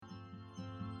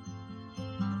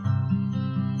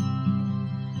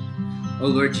O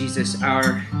Lord Jesus,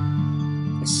 our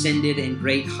ascended and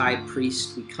great high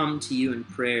priest, we come to you in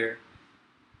prayer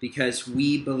because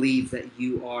we believe that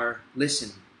you are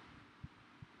listening.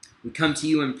 We come to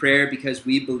you in prayer because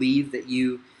we believe that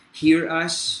you hear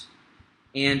us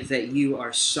and that you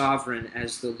are sovereign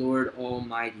as the Lord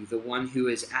Almighty, the one who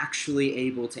is actually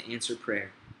able to answer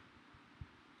prayer.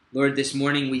 Lord, this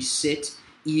morning we sit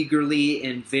eagerly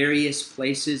in various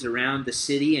places around the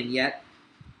city, and yet,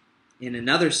 in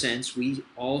another sense, we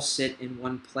all sit in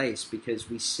one place because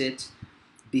we sit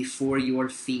before your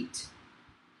feet,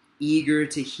 eager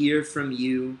to hear from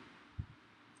you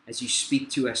as you speak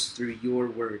to us through your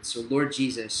word. So, Lord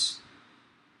Jesus,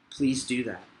 please do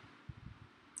that.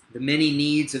 The many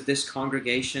needs of this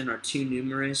congregation are too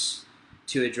numerous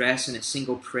to address in a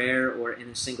single prayer or in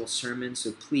a single sermon,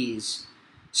 so please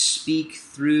speak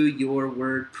through your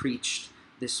word preached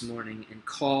this morning and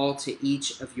call to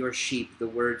each of your sheep the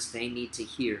words they need to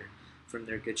hear from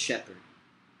their good shepherd.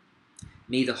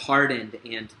 May the hardened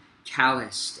and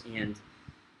calloused and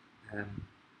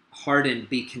hardened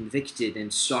be convicted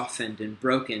and softened and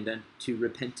broken unto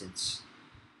repentance.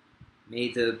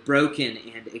 May the broken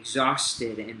and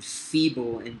exhausted and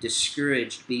feeble and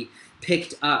discouraged be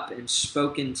picked up and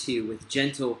spoken to with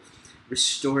gentle,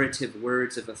 restorative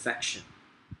words of affection.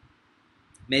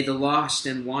 May the lost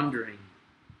and wandering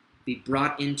be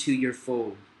brought into your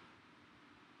fold.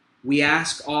 We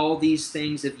ask all these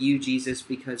things of you, Jesus,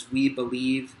 because we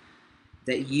believe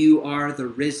that you are the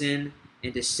risen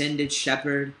and ascended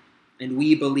shepherd, and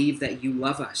we believe that you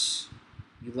love us.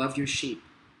 You love your sheep.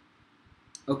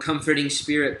 O comforting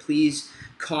Spirit, please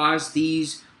cause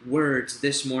these words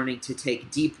this morning to take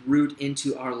deep root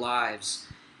into our lives,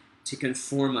 to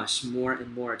conform us more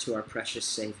and more to our precious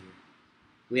Savior.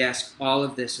 We ask all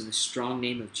of this in the strong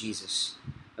name of Jesus,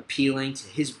 appealing to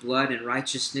his blood and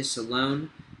righteousness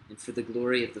alone, and for the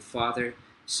glory of the Father,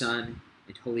 Son,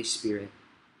 and Holy Spirit.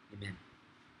 Amen.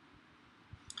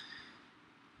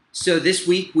 So this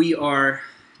week we are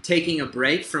taking a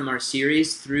break from our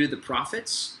series through the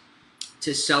prophets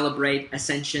to celebrate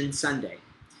Ascension Sunday.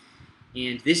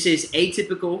 And this is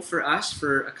atypical for us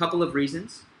for a couple of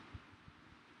reasons.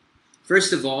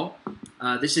 First of all,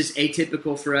 this is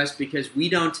atypical for us because we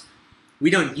don't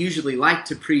usually like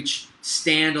to preach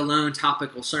standalone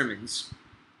topical sermons,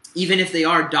 even if they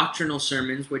are doctrinal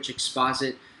sermons which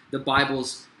exposit the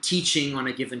Bible's teaching on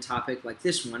a given topic like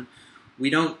this one. We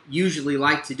don't usually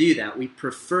like to do that. We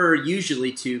prefer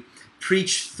usually to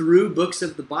preach through books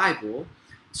of the Bible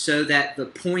so that the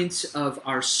points of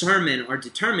our sermon are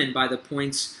determined by the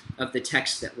points of the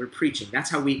text that we're preaching. That's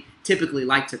how we typically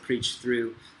like to preach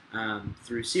through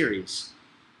series.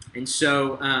 And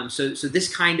so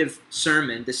this kind of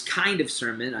sermon,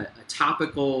 a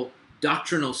topical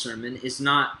doctrinal sermon, is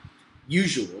not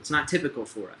usual. It's not typical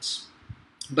for us.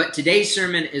 But today's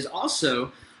sermon is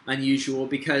also unusual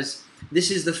because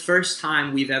this is the first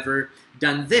time we've ever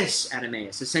done this at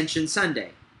Emmaus, Ascension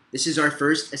Sunday. This is our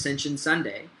first Ascension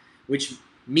Sunday, which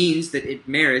means that it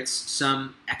merits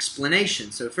some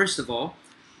explanation. So first of all,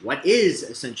 what is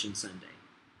Ascension Sunday?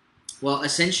 Well,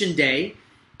 Ascension Day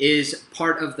is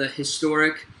part of the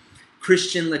historic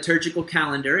Christian liturgical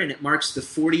calendar, and it marks the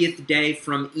 40th day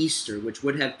from Easter, which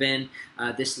would have been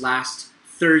this last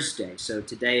Thursday. So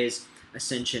today is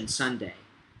Ascension Sunday.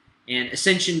 And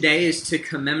Ascension Day is to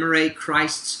commemorate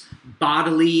Christ's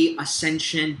bodily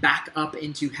ascension back up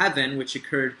into heaven, which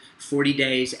occurred 40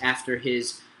 days after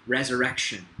his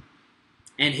resurrection.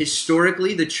 And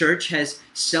historically, the church has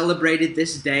celebrated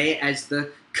this day as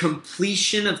the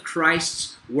completion of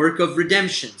Christ's work of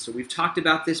redemption. So we've talked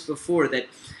about this before, that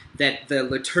the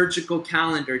liturgical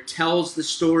calendar tells the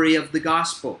story of the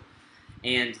gospel.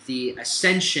 And the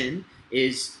ascension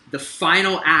is the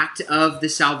final act of the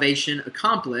salvation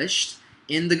accomplished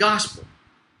in the gospel.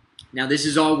 Now, this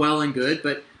is all well and good,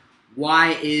 but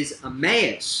why is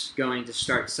Emmaus going to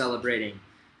start celebrating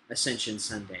Ascension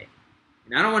Sunday?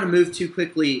 And I don't want to move too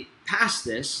quickly past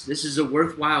this. This is a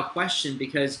worthwhile question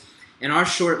because in our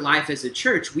short life as a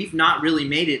church, we've not really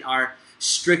made it our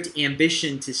strict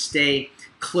ambition to stay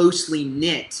closely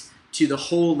knit to the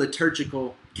whole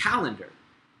liturgical calendar.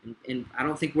 And I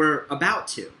don't think we're about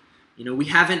to. We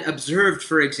haven't observed,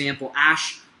 for example,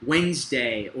 Ash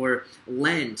Wednesday or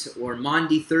Lent or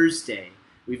Maundy Thursday.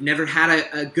 We've never had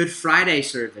a Good Friday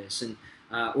service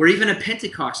or even a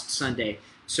Pentecost Sunday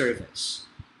service.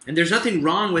 And there's nothing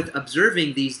wrong with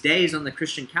observing these days on the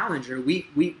Christian calendar.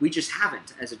 We just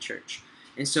haven't as a church.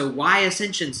 And so why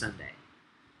Ascension Sunday?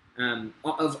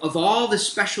 Of all the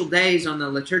special days on the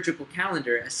liturgical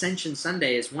calendar, Ascension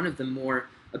Sunday is one of the more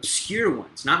obscure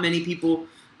ones. Not many people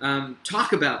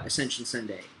talk about Ascension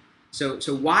Sunday. So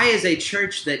why is a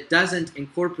church that doesn't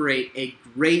incorporate a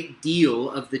great deal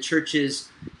of the church's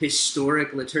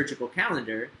historic liturgical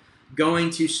calendar going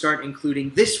to start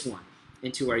including this one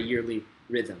into our yearly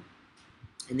rhythm?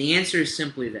 And the answer is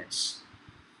simply this.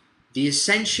 The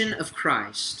ascension of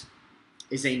Christ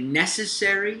is a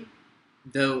necessary,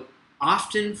 though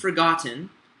often forgotten,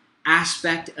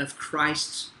 aspect of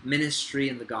Christ's ministry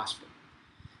in the gospel.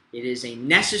 It is a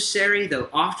necessary, though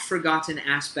oft forgotten,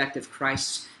 aspect of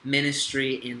Christ's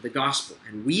ministry in the gospel.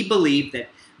 And we believe that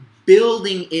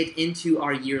building it into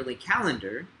our yearly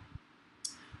calendar,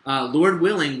 Lord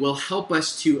willing, will help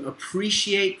us to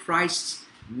appreciate Christ's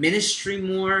ministry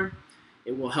more.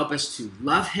 It will help us to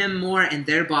love him more and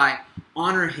thereby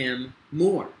honor him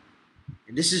more.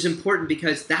 And this is important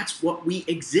because that's what we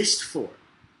exist for.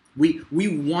 We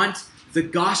want the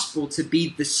gospel to be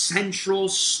the central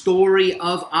story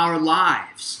of our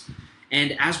lives.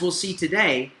 And as we'll see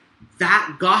today,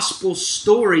 that gospel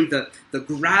story, the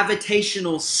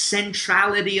gravitational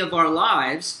centrality of our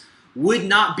lives, would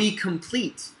not be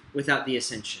complete without the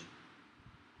ascension.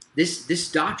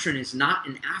 This doctrine is not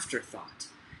an afterthought.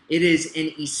 It is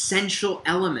an essential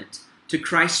element to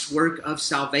Christ's work of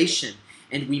salvation,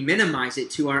 and we minimize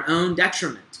it to our own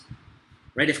detriment.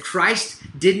 Right? If Christ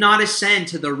did not ascend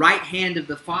to the right hand of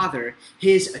the Father,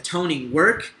 his atoning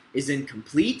work is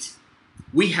incomplete.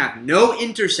 We have no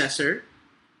intercessor,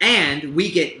 and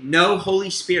we get no Holy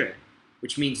Spirit,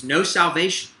 which means no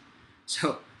salvation.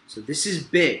 So this is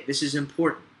big. This is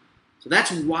important. So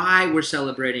that's why we're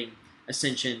celebrating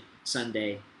Ascension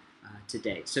Sunday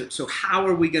today. So how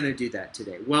are we going to do that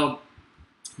today? Well,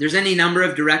 there's any number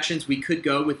of directions we could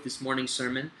go with this morning's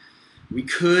sermon. We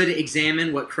could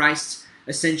examine what Christ's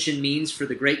ascension means for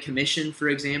the Great Commission, for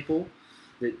example.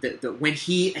 That when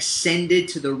he ascended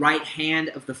to the right hand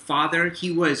of the Father,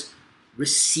 he was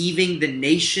receiving the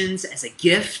nations as a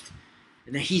gift,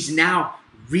 and that he's now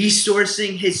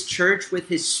resourcing his church with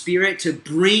his Spirit to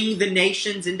bring the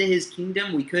nations into his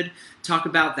kingdom. We could talk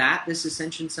about that this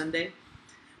Ascension Sunday.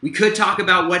 We could talk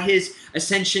about what his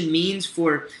ascension means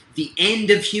for the end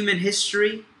of human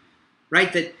history,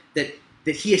 right? That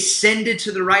he ascended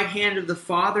to the right hand of the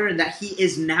Father and that he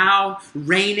is now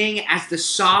reigning as the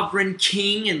sovereign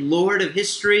King and Lord of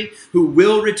history, who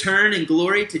will return in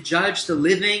glory to judge the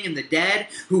living and the dead,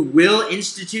 who will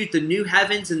institute the new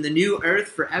heavens and the new earth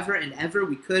forever and ever.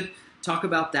 We could talk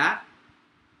about that.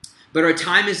 But our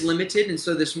time is limited, and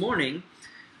so this morning,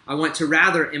 I want to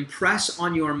rather impress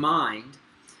on your mind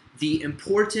the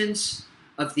importance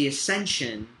of the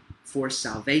ascension for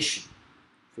salvation.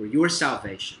 For your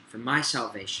salvation, for my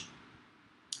salvation.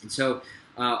 And so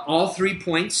all 3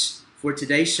 points for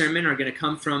today's sermon are going to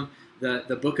come from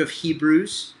the book of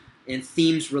Hebrews and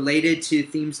themes related to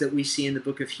themes that we see in the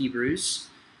book of Hebrews.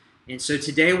 And so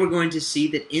today we're going to see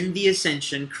that in the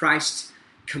ascension, Christ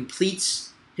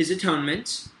completes his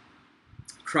atonement.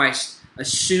 Christ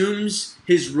assumes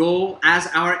his role as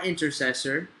our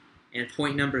intercessor. And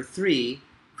point number 3,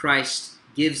 Christ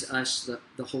gives us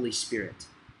the Holy Spirit.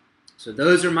 So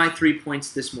those are my 3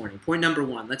 points this morning. Point number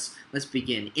 1, let's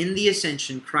begin. In the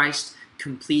ascension, Christ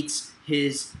completes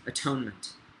his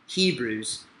atonement.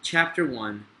 Hebrews chapter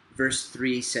 1, verse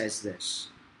 3 says this.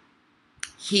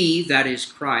 He, that is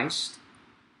Christ,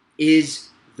 is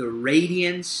the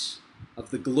radiance of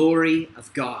the glory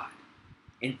of God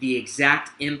and the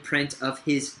exact imprint of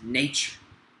his nature.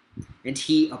 And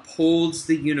he upholds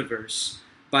the universe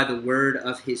by the word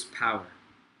of his power.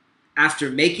 After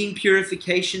making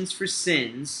purifications for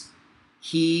sins,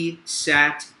 he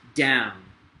sat down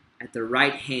at the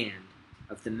right hand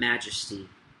of the Majesty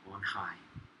on high.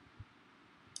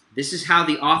 This is how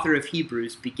the author of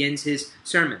Hebrews begins his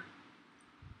sermon.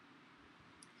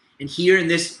 And here in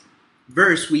this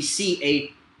verse, we see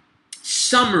a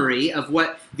summary of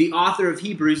what the author of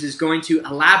Hebrews is going to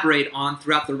elaborate on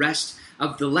throughout the rest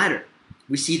of the letter.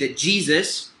 We see that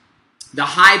Jesus, the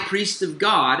high priest of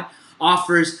God,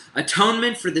 offers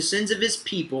atonement for the sins of his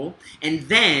people, and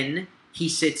then he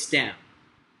sits down.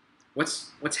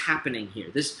 What's happening here?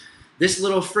 This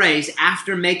little phrase,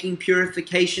 after making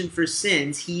purification for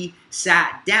sins, he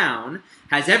sat down,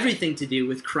 has everything to do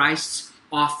with Christ's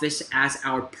office as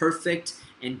our perfect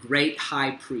and great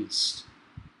high priest.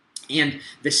 And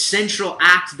the central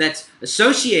act that's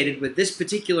associated with this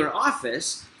particular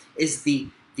office is the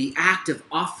act of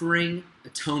offering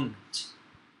atonement.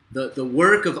 The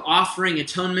work of offering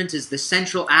atonement is the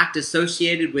central act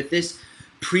associated with this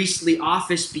priestly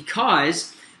office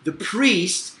because the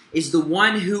priest is the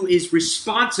one who is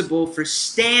responsible for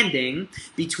standing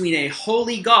between a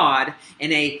holy God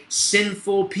and a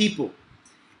sinful people.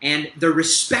 And the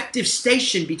respective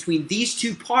station between these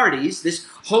two parties, this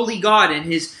holy God and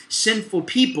his sinful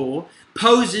people,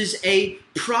 poses a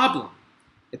problem.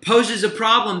 It poses a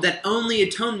problem that only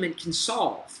atonement can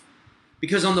solve.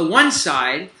 Because on the one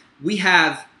side, we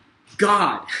have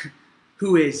God,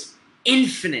 who is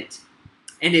infinite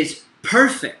and is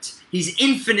perfect. He's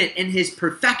infinite in his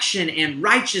perfection and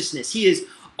righteousness. He is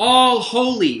all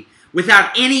holy,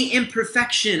 without any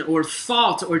imperfection or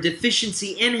fault or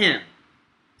deficiency in him.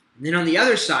 And then on the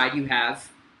other side, you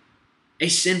have a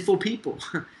sinful people.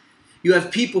 You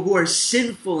have people who are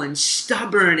sinful and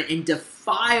stubborn and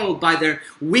defiled by their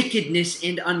wickedness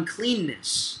and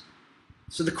uncleanness.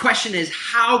 So the question is,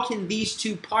 how can these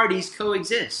two parties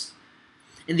coexist?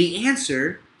 And the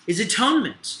answer is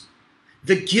atonement.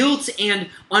 The guilt and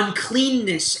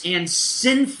uncleanness and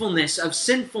sinfulness of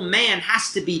sinful man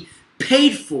has to be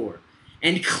paid for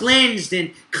and cleansed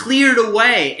and cleared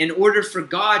away in order for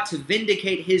God to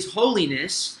vindicate his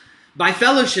holiness by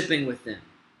fellowshipping with them.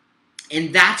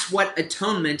 And that's what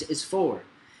atonement is for.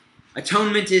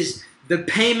 Atonement is the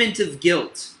payment of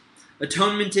guilt.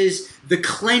 Atonement is the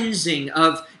cleansing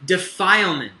of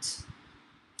defilement.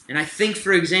 And I think,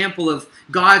 for example, of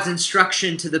God's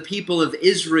instruction to the people of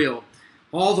Israel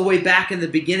all the way back in the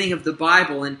beginning of the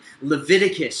Bible in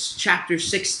Leviticus chapter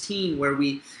 16, where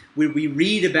we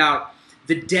read about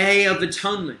the Day of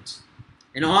Atonement.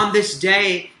 And on this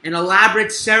day, an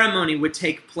elaborate ceremony would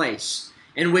take place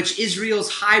in which Israel's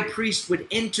high priest would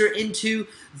enter into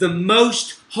the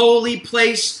most holy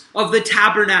place of the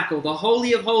tabernacle, the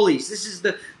Holy of Holies. This is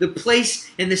the place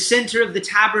in the center of the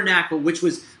tabernacle which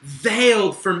was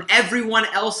veiled from everyone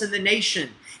else in the nation.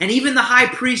 And even the high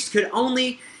priest could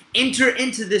only enter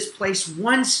into this place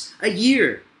once a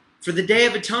year for the Day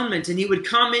of Atonement. And he would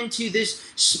come into this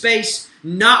space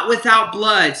not without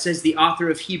blood, says the author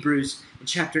of Hebrews in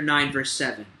chapter 9, verse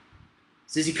 7. It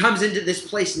says he comes into this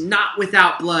place not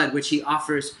without blood, which he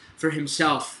offers for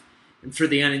himself and for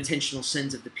the unintentional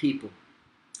sins of the people.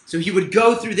 So he would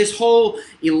go through this whole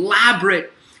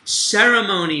elaborate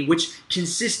ceremony, which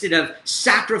consisted of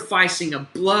sacrificing the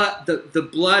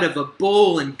blood of a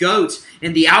bull and goat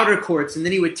in the outer courts, and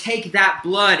then he would take that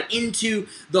blood into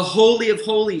the Holy of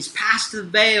Holies, past the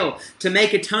veil, to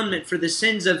make atonement for the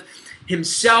sins of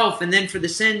himself and then for the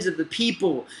sins of the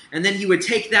people. And then he would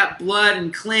take that blood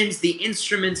and cleanse the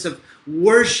instruments of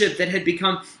worship that had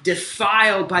become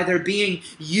defiled by their being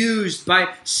used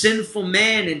by sinful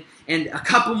men. And a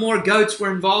couple more goats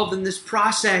were involved in this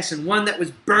process, and one that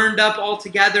was burned up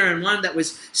altogether and one that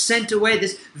was sent away.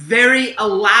 This very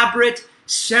elaborate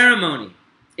ceremony.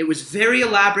 It was very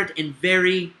elaborate and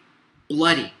very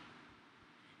bloody.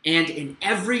 And in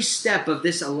every step of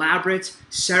this elaborate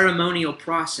ceremonial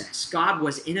process, God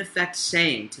was in effect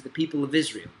saying to the people of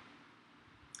Israel,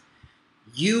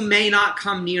 "You may not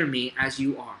come near me as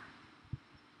you are.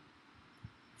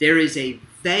 There is a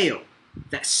veil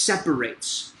that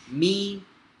separates me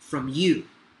from you.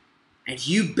 And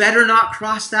you better not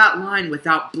cross that line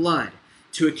without blood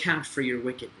to account for your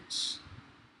wickedness.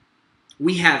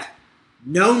 We have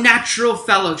no natural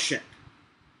fellowship.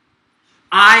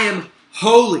 I am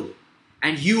holy,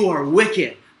 and you are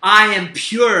wicked. I am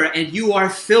pure, and you are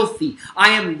filthy. I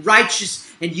am righteous,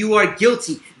 and you are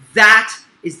guilty." That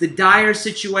is the dire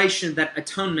situation that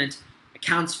atonement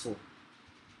accounts for.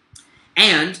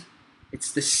 And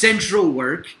it's the central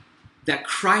work that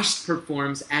Christ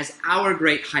performs as our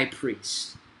great high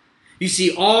priest. You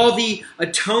see, all the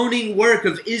atoning work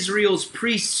of Israel's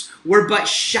priests were but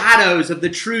shadows of the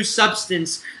true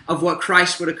substance of what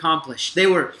Christ would accomplish. They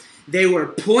were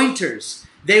pointers.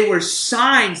 They were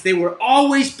signs. They were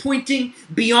always pointing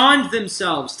beyond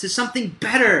themselves to something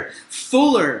better,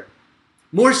 fuller,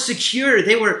 more secure.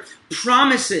 They were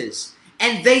promises.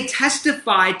 And they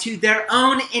testified to their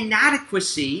own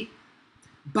inadequacy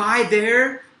by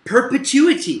their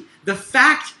perpetuity. The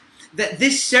fact that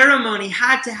this ceremony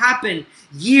had to happen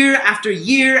year after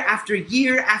year after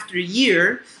year after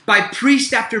year by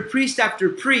priest after priest after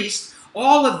priest,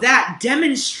 all of that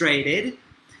demonstrated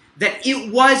that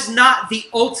it was not the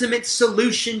ultimate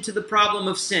solution to the problem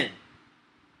of sin.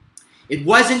 It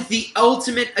wasn't the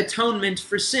ultimate atonement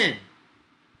for sin.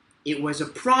 It was a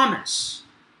promise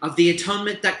of the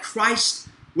atonement that Christ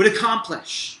would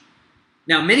accomplish.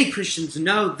 Now, many Christians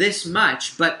know this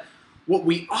much, but what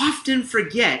we often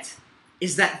forget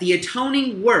is that the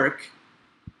atoning work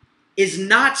is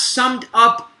not summed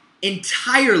up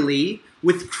entirely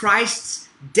with Christ's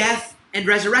death and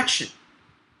resurrection.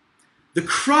 The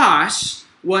cross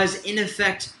was, in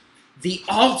effect, the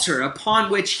altar upon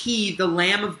which he, the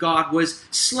Lamb of God, was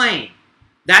slain.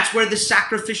 That's where the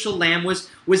sacrificial lamb was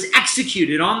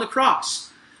executed on the cross.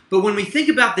 But when we think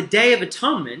about the Day of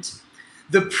Atonement,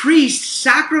 the priest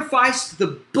sacrificed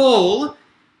the bull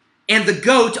and the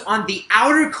goat on the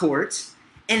outer court,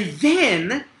 and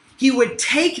then he would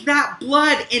take that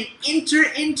blood and enter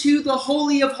into the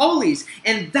Holy of Holies.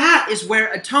 And that is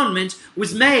where atonement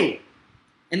was made.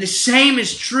 And the same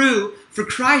is true for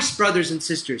Christ, brothers and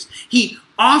sisters. He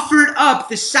offered up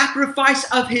the sacrifice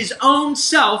of his own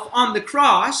self on the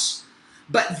cross,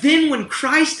 but then when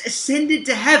Christ ascended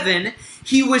to heaven,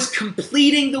 he was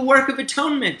completing the work of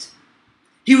atonement.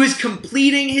 He was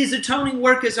completing his atoning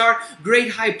work as our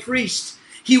great high priest.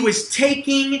 He was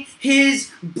taking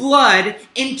his blood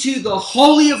into the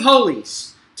Holy of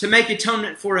Holies to make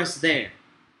atonement for us there.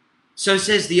 So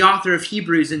says the author of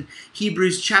Hebrews in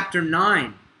Hebrews chapter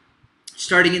 9,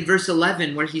 starting in verse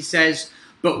 11, where he says,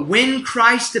 "But when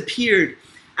Christ appeared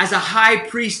as a high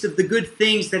priest of the good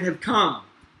things that have come,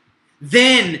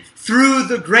 then through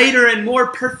the greater and more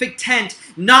perfect tent,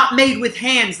 not made with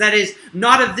hands, that is,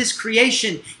 not of this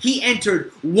creation, he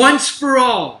entered once for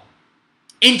all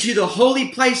into the holy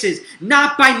places,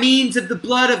 not by means of the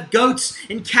blood of goats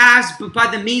and calves, but by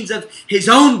the means of his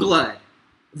own blood,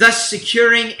 thus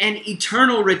securing an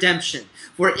eternal redemption.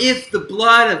 For if the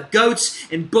blood of goats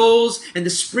and bulls and the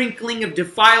sprinkling of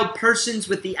defiled persons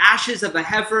with the ashes of a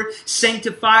heifer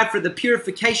sanctify for the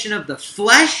purification of the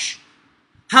flesh,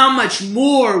 how much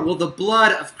more will the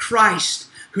blood of Christ,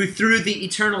 who through the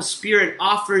eternal Spirit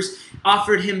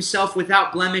offered himself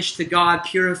without blemish to God,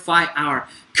 purify our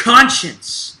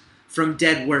conscience from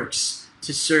dead works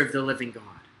to serve the living God."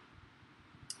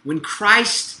 When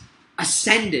Christ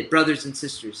ascended, brothers and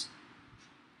sisters,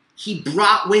 he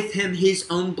brought with him his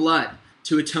own blood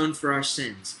to atone for our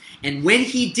sins. And when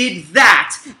he did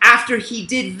that, after he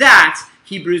did that,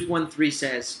 Hebrews 1:3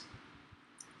 says,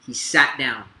 he sat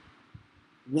down.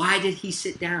 Why did he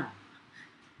sit down?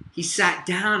 He sat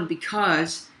down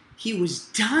because he was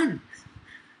done.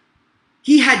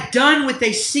 He had done with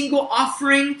a single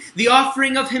offering, the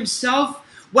offering of himself,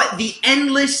 what the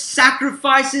endless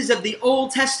sacrifices of the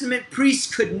Old Testament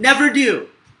priests could never do.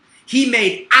 He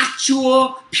made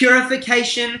actual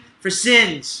purification for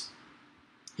sins.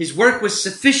 His work was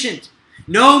sufficient.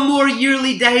 No more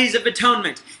yearly days of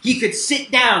atonement. He could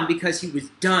sit down because he was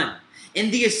done.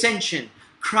 In the ascension,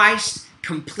 Christ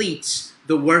completes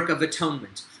the work of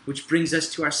atonement, which brings us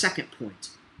to our second point.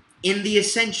 In the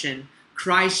ascension,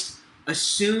 Christ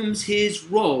assumes his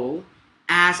role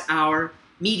as our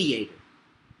mediator.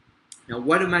 Now,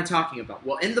 what am I talking about?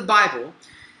 Well, in the Bible,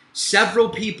 several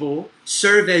people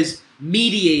serve as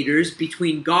mediators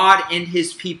between God and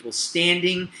his people,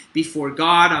 standing before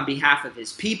God on behalf of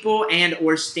his people and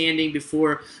or standing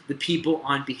before the people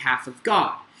on behalf of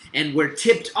God. And we're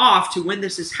tipped off to when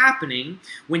this is happening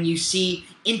when you see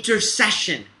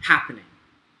intercession happening.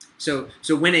 So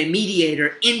when a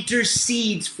mediator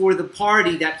intercedes for the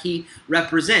party that he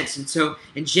represents. And so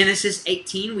in Genesis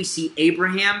 18, we see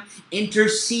Abraham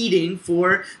interceding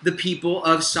for the people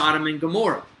of Sodom and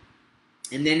Gomorrah.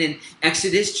 And then in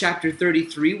Exodus chapter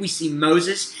 33, we see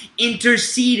Moses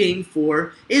interceding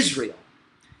for Israel.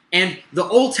 And the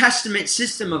Old Testament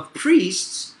system of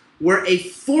priests were a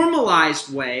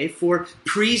formalized way for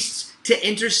priests to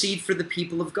intercede for the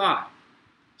people of God.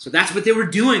 So that's what they were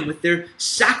doing with their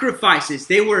sacrifices.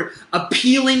 They were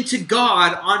appealing to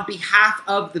God on behalf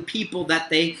of the people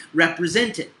that they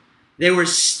represented. They were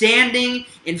standing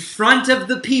in front of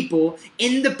the people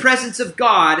in the presence of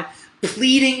God,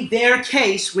 pleading their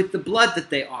case with the blood that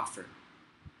they offered.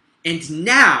 And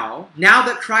now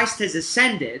that Christ has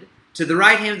ascended to the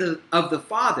right hand of the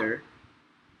Father,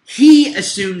 he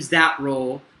assumes that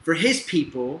role for his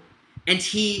people, and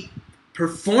he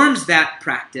performs that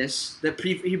practice,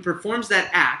 he performs that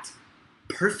act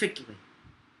perfectly.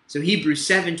 So Hebrews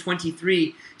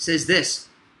 7:23 says this: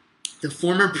 the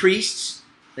former priests,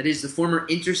 that is the former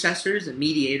intercessors and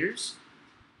mediators,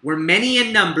 were many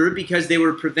in number because they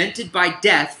were prevented by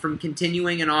death from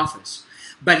continuing in office.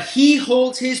 But he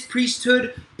holds his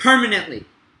priesthood permanently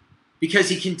because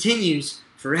he continues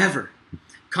forever.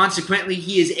 Consequently,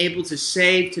 he is able to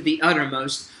save to the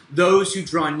uttermost those who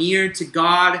draw near to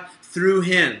God through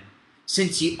him,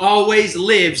 since he always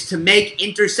lives to make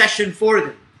intercession for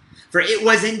them. For it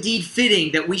was indeed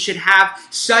fitting that we should have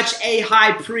such a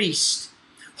high priest,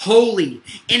 holy,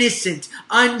 innocent,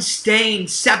 unstained,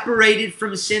 separated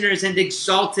from sinners, and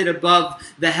exalted above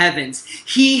the heavens.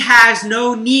 He has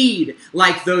no need,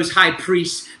 like those high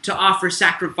priests, to offer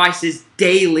sacrifices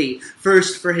daily,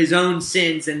 first for his own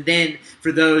sins and then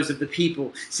for those of the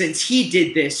people, since he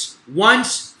did this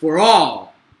once for all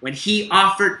when he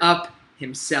offered up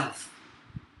himself.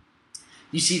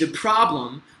 You see, the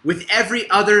problem with every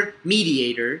other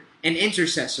mediator an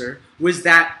intercessor was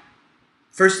that,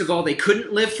 first of all, they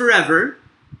couldn't live forever.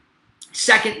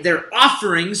 Second, their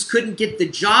offerings couldn't get the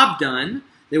job done.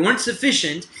 They weren't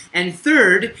sufficient. And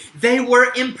third, they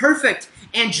were imperfect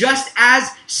and just as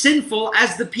sinful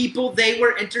as the people they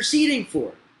were interceding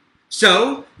for.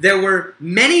 So there were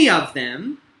many of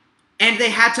them, and they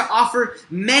had to offer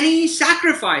many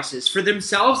sacrifices for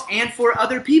themselves and for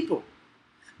other people.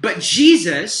 But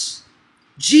Jesus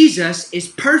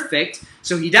is perfect,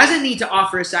 so he doesn't need to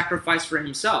offer a sacrifice for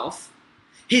himself.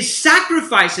 His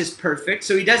sacrifice is perfect,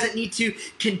 so he doesn't need to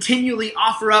continually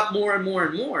offer up more and more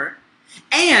and more.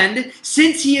 And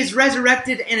since he is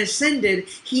resurrected and ascended,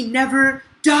 he never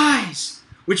dies,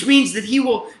 which means that he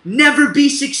will never be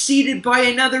succeeded by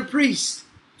another priest.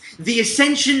 The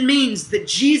ascension means that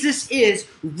Jesus is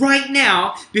right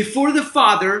now before the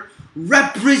Father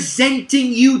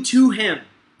representing you to him,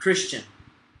 Christian.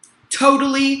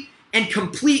 Totally and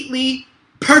completely,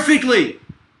 perfectly,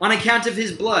 on account of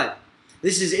his blood.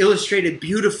 This is illustrated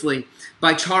beautifully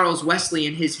by Charles Wesley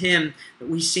in his hymn that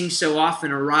we sing so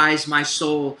often, "Arise, my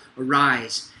soul,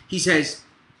 arise." He says,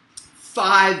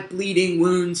 5 bleeding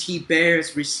wounds he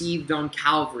bears received on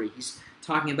Calvary. He's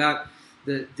talking about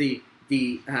the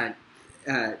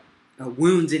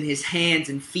wounds in his hands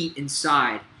and feet and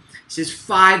side. He says,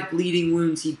 5 bleeding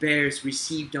wounds he bears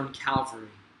received on Calvary.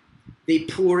 They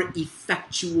pour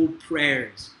effectual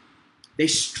prayers. They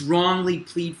strongly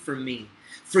plead for me.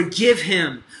 Forgive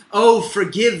him, oh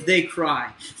forgive, they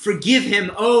cry. Forgive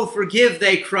him, oh forgive,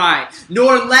 they cry.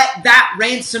 Nor let that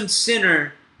ransomed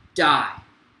sinner die.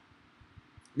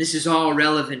 This is all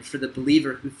relevant for the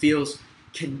believer who feels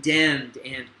condemned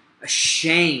and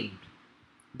ashamed,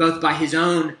 both by his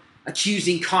own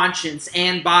accusing conscience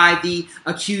and by the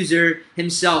accuser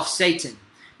himself, Satan.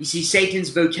 You see, Satan's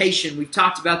vocation, we've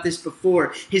talked about this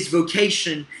before, his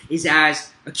vocation is as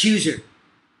accuser.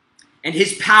 And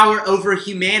his power over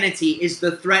humanity is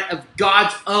the threat of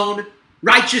God's own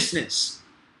righteousness.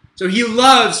 So he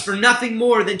loves for nothing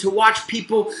more than to watch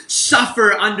people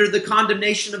suffer under the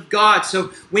condemnation of God.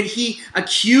 So when he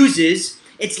accuses,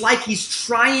 it's like he's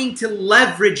trying to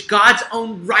leverage God's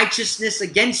own righteousness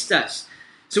against us.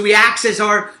 So he acts as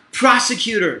our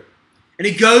prosecutor. And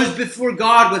he goes before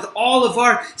God with all of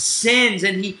our sins,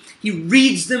 and he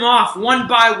reads them off one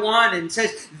by one and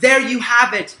says, there you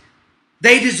have it.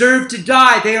 They deserve to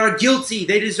die. They are guilty.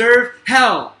 They deserve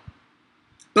hell.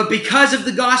 But because of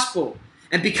the gospel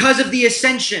and because of the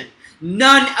ascension,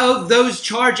 none of those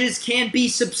charges can be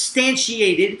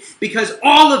substantiated because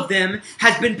all of them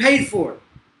has been paid for.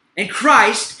 And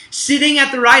Christ, sitting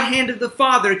at the right hand of the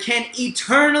Father, can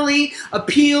eternally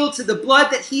appeal to the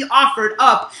blood that he offered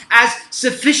up as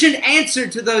sufficient answer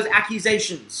to those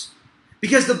accusations.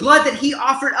 Because the blood that he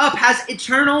offered up has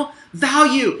eternal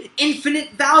value,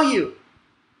 infinite value.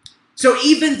 So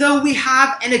even though we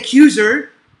have an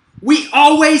accuser, we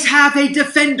always have a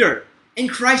defender in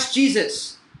Christ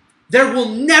Jesus. There will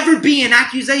never be an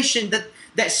accusation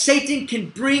that Satan can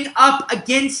bring up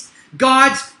against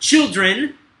God's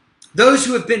children, those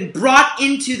who have been brought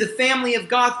into the family of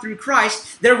God through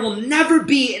Christ. There will never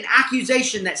be an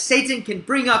accusation that Satan can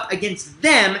bring up against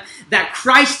them that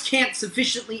Christ can't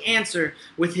sufficiently answer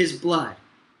with his blood.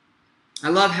 I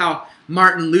love how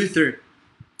Martin Luther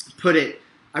put it.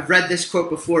 I've read this quote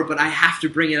before, but I have to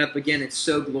bring it up again. It's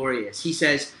so glorious. He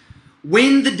says,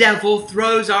 when the devil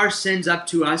throws our sins up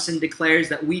to us and declares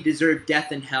that we deserve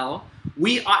death and hell,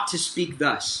 we ought to speak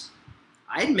thus: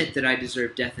 I admit that I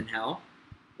deserve death and hell.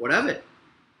 What of it?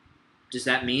 Does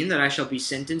that mean that I shall be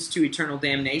sentenced to eternal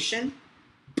damnation?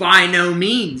 By no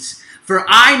means. For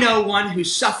I know one who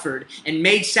suffered and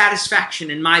made satisfaction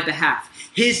in my behalf.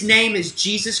 His name is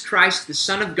Jesus Christ, the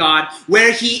Son of God.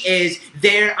 Where he is,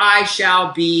 there I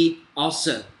shall be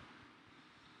also.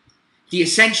 The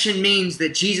ascension means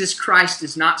that Jesus Christ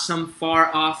is not some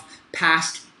far off,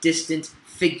 past, distant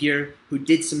figure who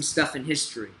did some stuff in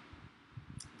history.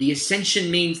 The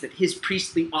ascension means that his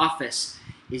priestly office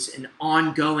is an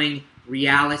ongoing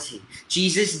reality.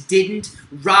 Jesus didn't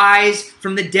rise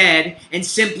from the dead and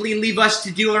simply leave us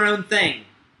to do our own thing.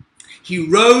 He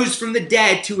rose from the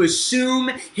dead to assume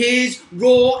his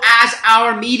role as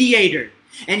our mediator.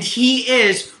 And he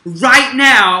is right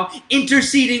now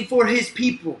interceding for his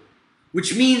people.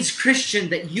 Which means, Christian,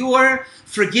 that your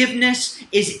forgiveness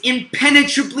is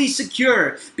impenetrably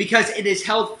secure because it is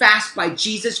held fast by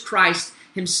Jesus Christ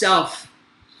himself.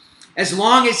 As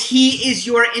long as he is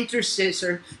your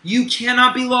intercessor, you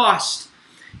cannot be lost.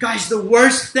 Guys, the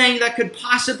worst thing that could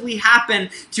possibly happen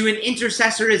to an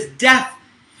intercessor is death.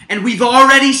 And we've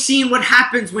already seen what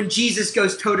happens when Jesus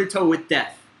goes toe-to-toe with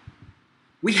death.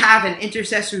 We have an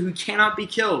intercessor who cannot be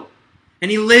killed. and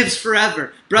he lives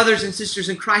forever. Brothers and sisters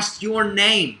in Christ, your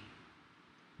name,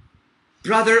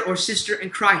 brother or sister in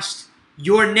Christ,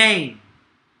 your name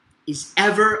is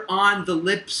ever on the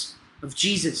lips of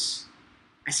Jesus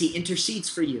as he intercedes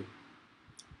for you.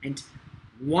 And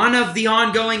one of the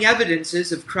ongoing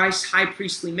evidences of Christ's high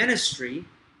priestly ministry,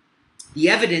 the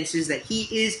evidence is that he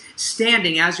is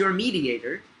standing as your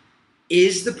mediator,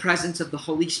 is the presence of the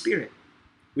Holy Spirit.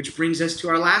 Which brings us to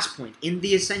our last point. In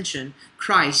the ascension,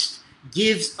 Christ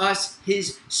gives us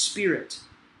his Spirit.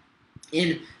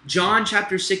 In John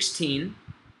chapter 16,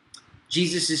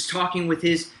 Jesus is talking with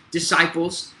his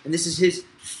disciples, and this is his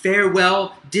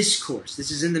farewell discourse.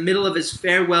 This is in the middle of his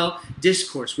farewell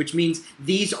discourse, which means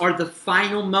these are the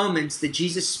final moments that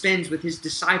Jesus spends with his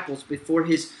disciples before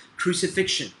his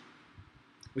crucifixion,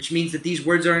 which means that these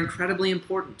words are incredibly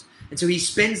important. And so he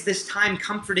spends this time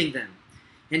comforting them.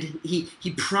 And he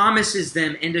promises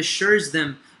them and assures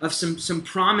them of some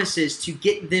promises to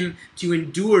get them to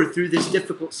endure through this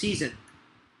difficult season.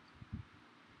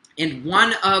 And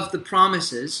one of the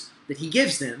promises that he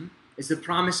gives them is the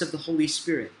promise of the Holy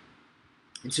Spirit.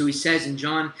 And so he says in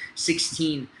John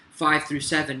 16, 5 through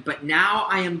 7, "But now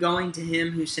I am going to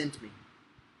him who sent me.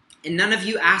 And none of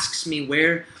you asks me,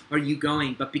 'Where are you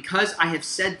going?' But because I have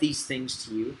said these things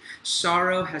to you,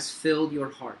 sorrow has filled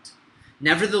your heart.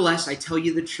 Nevertheless, I tell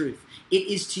you the truth. It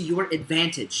is to your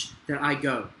advantage that I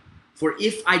go. For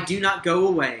if I do not go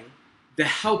away, the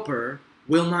Helper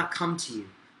will not come to you.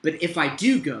 But if I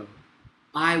do go,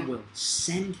 I will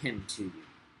send him to you."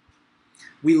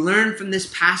 We learn from this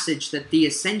passage that the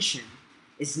ascension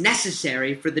is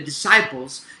necessary for the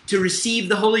disciples to receive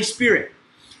the Holy Spirit.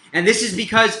 And this is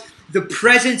because the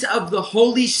presence of the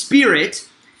Holy Spirit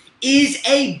is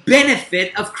a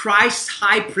benefit of Christ's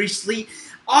high priestly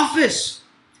office.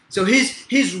 So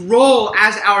his role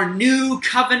as our new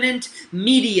covenant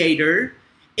mediator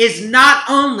is not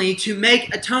only to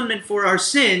make atonement for our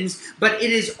sins, but it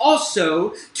is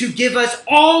also to give us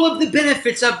all of the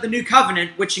benefits of the new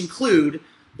covenant, which include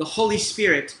the Holy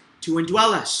Spirit to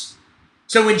indwell us.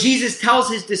 So when Jesus tells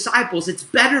his disciples, "It's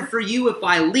better for you if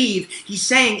I leave," he's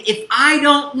saying, if I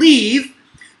don't leave,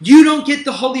 you don't get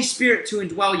the Holy Spirit to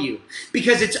indwell you.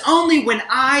 Because it's only when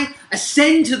I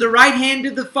ascend to the right hand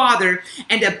of the Father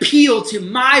and appeal to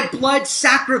my blood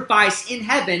sacrifice in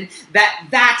heaven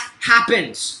that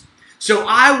happens. So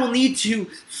I will need to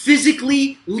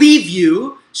physically leave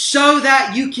you so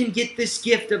that you can get this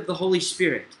gift of the Holy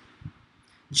Spirit.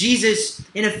 Jesus,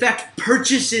 in effect,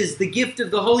 purchases the gift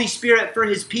of the Holy Spirit for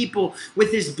his people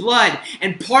with his blood.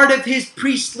 And part of his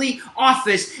priestly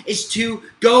office is to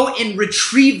go and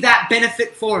retrieve that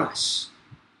benefit for us.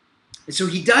 And so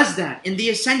he does that in the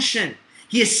ascension.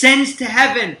 He ascends to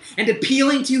heaven, and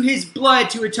appealing to his blood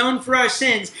to atone for our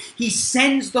sins, he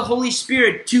sends the Holy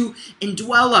Spirit to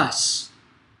indwell us.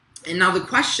 And now the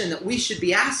question that we should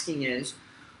be asking is,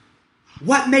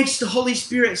 what makes the Holy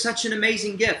Spirit such an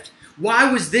amazing gift?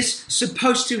 Why was this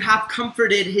supposed to have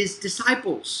comforted his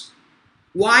disciples?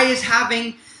 Why is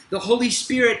having the Holy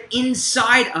Spirit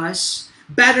inside us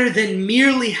better than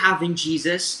merely having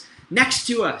Jesus next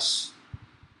to us?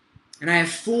 And I have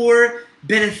 4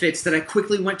 benefits that I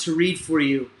quickly want to read for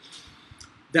you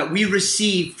that we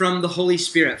receive from the Holy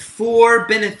Spirit. 4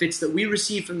 benefits that we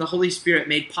receive from the Holy Spirit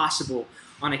made possible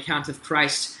on account of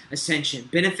Christ's ascension.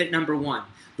 Benefit number 1,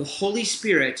 the Holy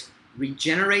Spirit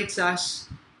regenerates us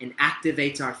and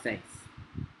activates our faith.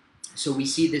 So we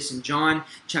see this in John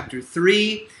chapter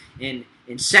 3, in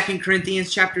 2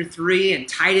 Corinthians chapter 3, and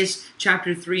Titus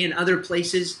chapter 3, and other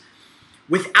places.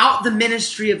 Without the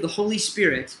ministry of the Holy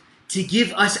Spirit to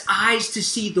give us eyes to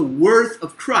see the worth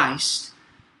of Christ,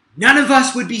 none of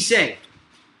us would be saved.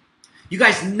 You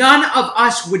guys, none of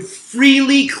us would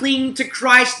freely cling to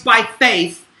Christ by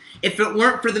faith if it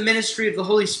weren't for the ministry of the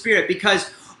Holy Spirit,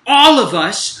 because all of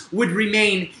us would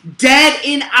remain dead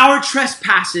in our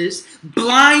trespasses,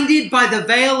 blinded by the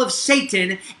veil of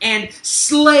Satan, and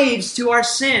slaves to our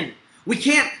sin. We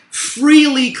can't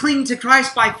freely cling to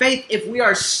Christ by faith if we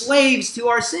are slaves to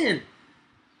our sin.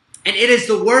 And it is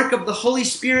the work of the Holy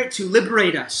Spirit to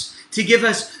liberate us, to give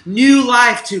us new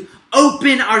life, to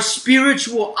open our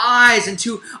spiritual eyes, and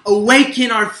to awaken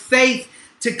our faith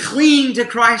to cling to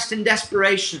Christ in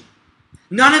desperation.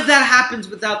 None of that happens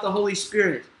without the Holy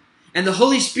Spirit. And the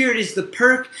Holy Spirit is the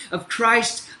perk of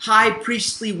Christ's high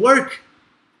priestly work,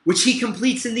 which he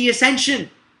completes in the ascension.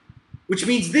 Which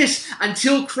means this: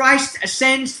 until Christ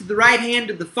ascends to the right hand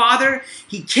of the Father,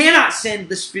 he cannot send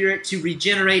the Spirit to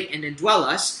regenerate and indwell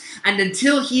us. And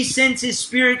until he sends his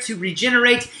Spirit to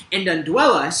regenerate and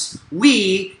indwell us,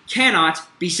 we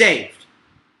cannot be saved.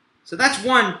 So that's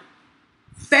one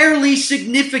fairly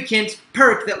significant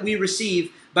perk that we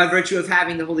receive by virtue of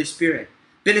having the Holy Spirit.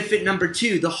 Benefit number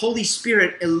 2, the Holy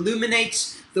Spirit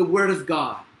illuminates the Word of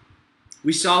God.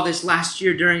 We saw this last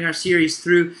year during our series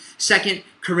through 2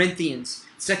 Corinthians.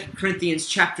 2 Corinthians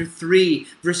chapter 3,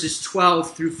 verses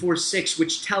 12 through 4:6,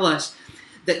 which tell us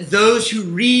that those who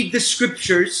read the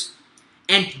Scriptures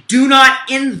and do not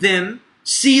in them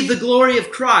see the glory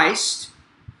of Christ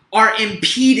are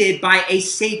impeded by a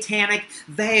satanic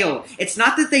veil. It's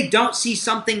not that they don't see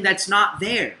something that's not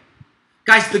there.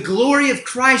 Guys, the glory of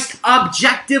Christ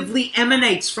objectively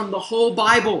emanates from the whole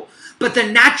Bible. But the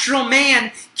natural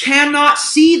man cannot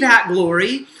see that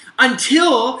glory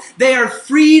until they are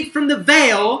freed from the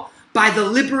veil by the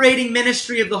liberating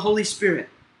ministry of the Holy Spirit.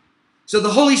 So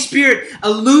the Holy Spirit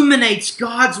illuminates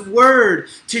God's Word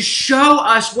to show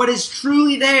us what is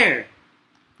truly there,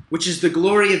 which is the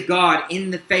glory of God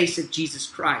in the face of Jesus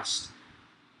Christ.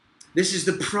 This is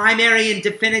the primary and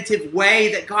definitive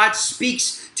way that God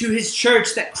speaks to His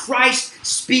church, that Christ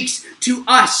speaks to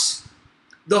us.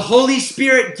 The Holy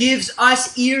Spirit gives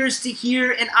us ears to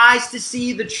hear and eyes to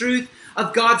see the truth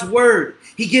of God's Word.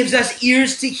 He gives us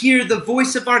ears to hear the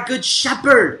voice of our good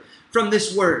shepherd from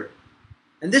this Word.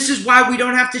 And this is why we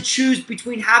don't have to choose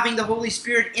between having the Holy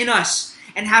Spirit in us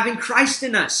and having Christ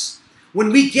in us.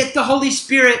 When we get the Holy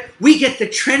Spirit, we get the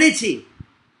Trinity.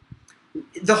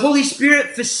 The Holy Spirit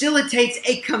facilitates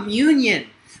a communion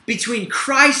between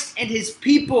Christ and His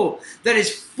people that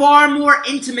is far more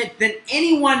intimate than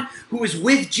anyone who was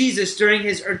with Jesus during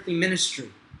His earthly ministry.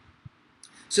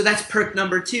 So that's perk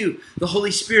number 2. The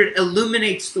Holy Spirit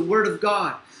illuminates the Word of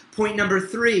God. Point number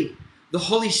 3, the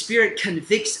Holy Spirit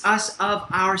convicts us of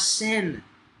our sin.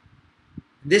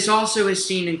 This also is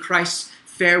seen in Christ's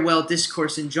farewell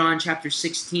discourse in John chapter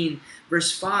 16,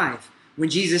 verse 5. When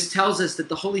Jesus tells us that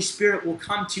the Holy Spirit will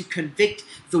come to convict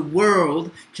the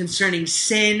world concerning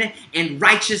sin and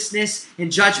righteousness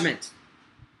and judgment.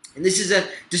 And this is a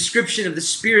description of the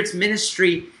Spirit's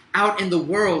ministry out in the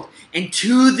world. And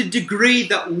to the degree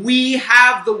that we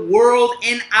have the world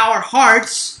in our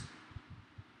hearts,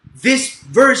 this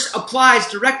verse applies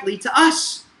directly to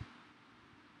us.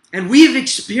 And we've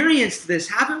experienced this,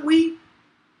 haven't we?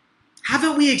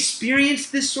 Haven't we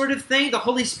experienced this sort of thing? The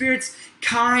Holy Spirit's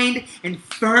kind and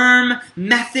firm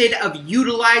method of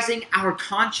utilizing our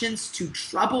conscience to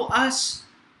trouble us?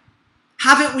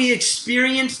 Haven't we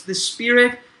experienced the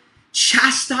Spirit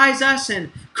chastise us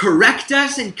and correct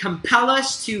us and compel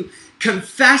us to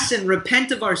confess and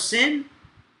repent of our sin?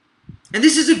 And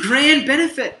this is a grand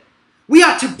benefit. We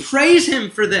ought to praise Him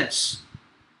for this.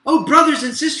 Oh, brothers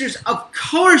and sisters, of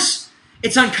course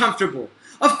it's uncomfortable.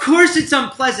 Of course it's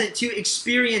unpleasant to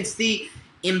experience the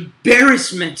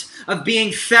embarrassment of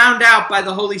being found out by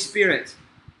the Holy Spirit.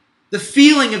 The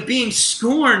feeling of being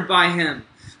scorned by Him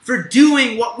for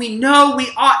doing what we know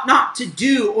we ought not to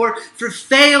do, or for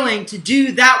failing to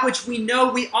do that which we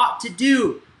know we ought to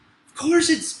do. Of course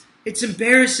it's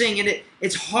embarrassing and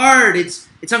it's hard, it's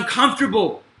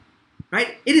uncomfortable.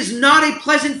 Right? It is not a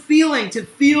pleasant feeling to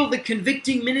feel the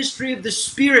convicting ministry of the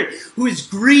Spirit, who is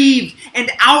grieved and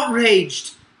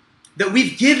outraged that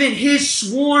we've given His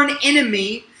sworn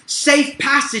enemy safe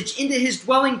passage into His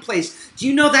dwelling place. Do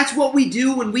you know that's what we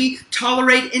do when we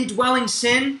tolerate indwelling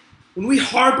sin? When we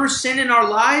harbor sin in our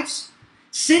lives?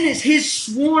 Sin is His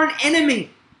sworn enemy.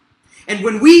 And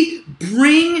when we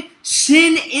bring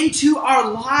sin into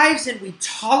our lives and we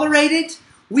tolerate it,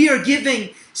 we are giving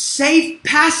safe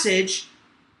passage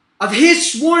of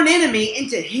His sworn enemy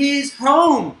into His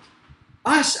home,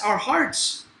 us, our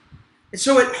hearts. And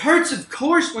so it hurts, of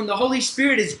course, when the Holy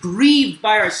Spirit is grieved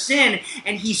by our sin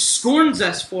and He scorns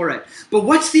us for it. But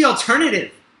what's the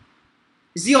alternative?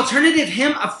 Is the alternative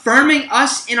Him affirming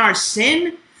us in our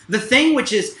sin, the thing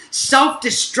which is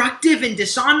self-destructive and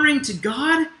dishonoring to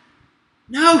God?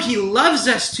 No, He loves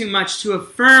us too much to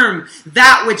affirm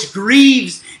that which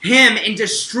grieves Him and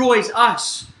destroys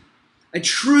us. A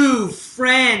true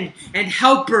friend and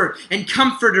helper and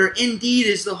comforter indeed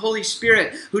is the Holy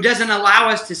Spirit, who doesn't allow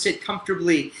us to sit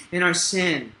comfortably in our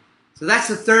sin. So that's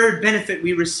the third benefit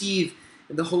we receive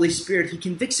in the Holy Spirit. He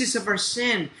convicts us of our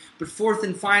sin. But fourth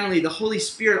and finally, the Holy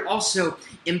Spirit also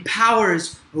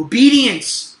empowers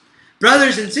obedience.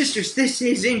 Brothers and sisters, this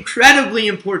is incredibly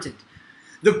important.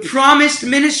 The promised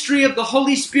ministry of the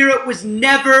Holy Spirit was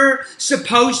never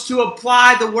supposed to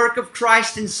apply the work of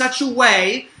Christ in such a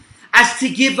way as to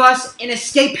give us an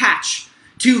escape hatch,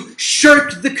 to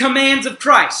shirk the commands of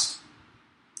Christ.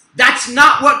 That's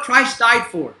not what Christ died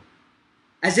for.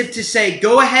 As if to say,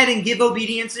 go ahead and give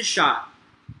obedience a shot.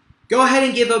 Go ahead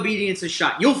and give obedience a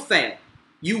shot. You'll fail.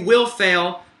 You will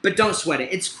fail, but don't sweat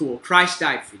it. It's cool. Christ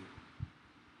died for you.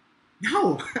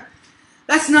 No,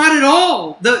 that's not at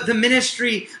all the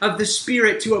ministry of the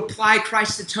Spirit to apply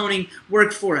Christ's atoning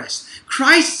work for us.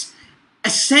 Christ's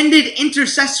ascended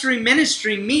intercessory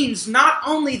ministry means not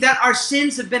only that our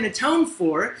sins have been atoned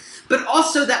for, but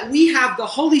also that we have the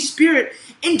Holy Spirit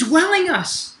indwelling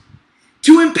us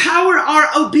to empower our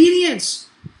obedience.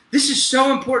 This is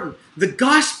so important. The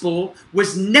gospel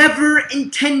was never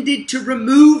intended to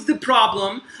remove the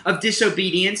problem of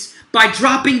disobedience by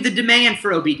dropping the demand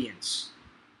for obedience.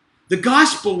 The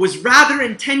gospel was rather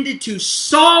intended to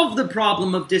solve the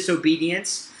problem of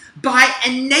disobedience by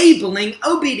enabling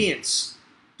obedience.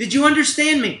 Did you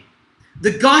understand me?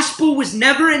 The gospel was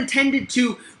never intended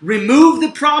to remove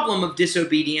the problem of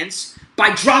disobedience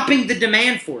by dropping the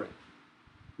demand for it.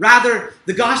 Rather,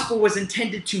 the gospel was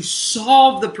intended to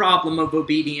solve the problem of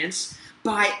obedience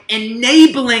by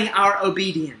enabling our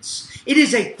obedience. It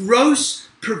is a gross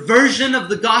perversion of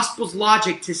the gospel's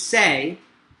logic to say,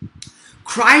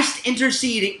 Christ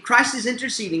is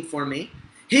interceding for me.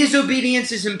 His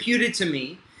obedience is imputed to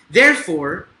me.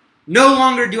 Therefore, no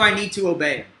longer do I need to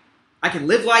obey him. I can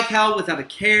live like hell without a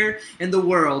care in the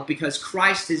world because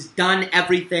Christ has done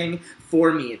everything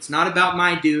for me. It's not about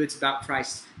my due, it's about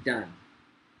Christ's done.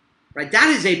 Right? That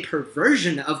is a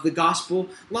perversion of the gospel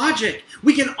logic.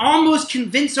 We can almost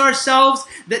convince ourselves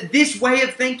that this way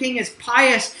of thinking is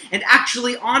pious and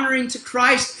actually honoring to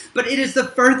Christ, but it is the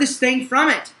furthest thing from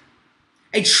it.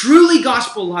 A truly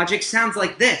gospel logic sounds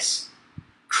like this.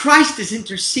 Christ is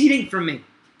interceding for me.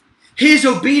 His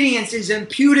obedience is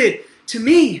imputed to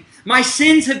me. My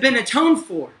sins have been atoned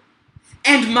for.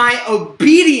 And my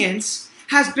obedience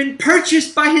has been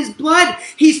purchased by his blood.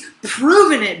 He's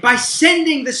proven it by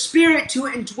sending the Spirit to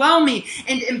indwell me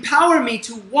and empower me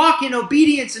to walk in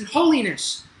obedience and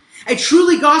holiness. A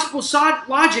truly gospel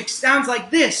logic sounds like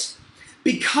this.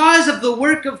 Because of the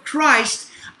work of Christ,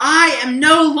 I am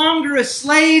no longer a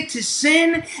slave to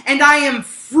sin, and I am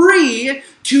free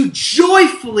to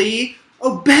joyfully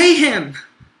obey him.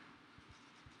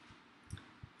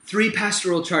 3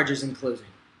 pastoral charges in closing.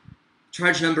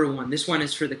 Charge number 1. This one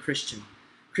is for the Christian.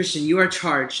 Christian, you are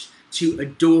charged to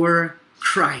adore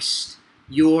Christ,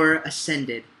 your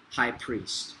ascended high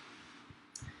priest.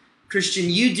 Christian,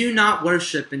 you do not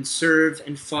worship and serve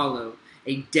and follow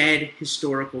a dead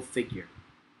historical figure.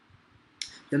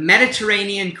 The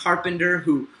Mediterranean carpenter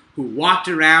who walked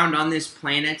around on this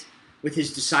planet with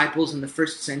his disciples in the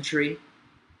first century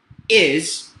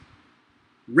is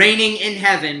reigning in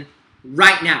heaven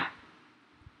right now.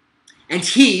 And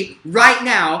he, right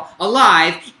now,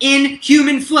 alive in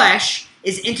human flesh,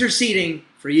 is interceding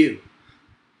for you.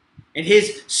 And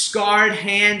his scarred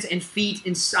hands and feet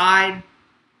inside,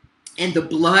 and the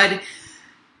blood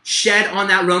shed on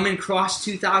that Roman cross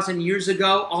 2,000 years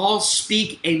ago, all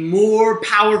speak a more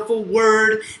powerful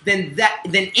word than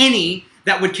any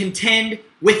that would contend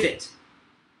with it.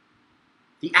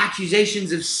 The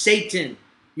accusations of Satan,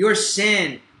 your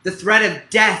sin, the threat of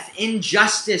death,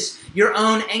 injustice, your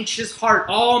own anxious heart,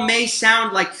 all may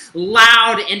sound like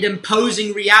loud and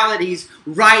imposing realities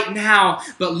right now.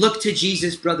 But look to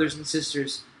Jesus, brothers and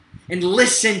sisters, and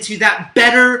listen to that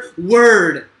better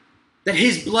word that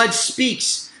his blood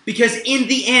speaks. Because in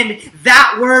the end,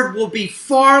 that word will be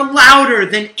far louder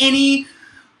than any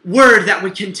word that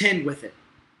would contend with it.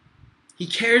 He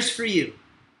cares for you.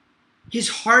 His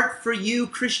heart for you,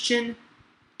 Christian,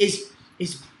 is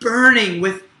burning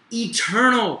with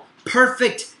eternal,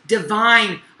 perfect,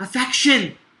 divine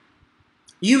affection.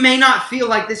 You may not feel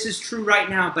like this is true right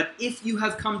now, but if you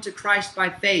have come to Christ by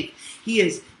faith, he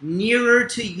is nearer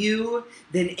to you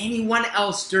than anyone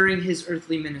else during his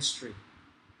earthly ministry.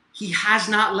 He has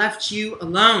not left you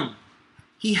alone.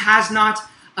 He has not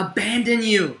abandoned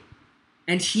you.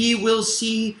 And he will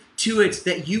see to it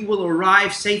that you will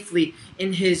arrive safely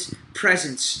in his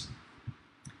presence.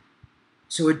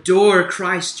 So adore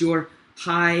Christ, your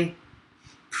high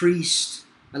priest.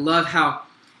 I love how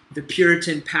the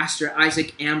Puritan pastor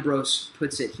Isaac Ambrose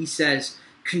puts it. He says,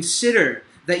 consider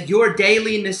that your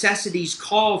daily necessities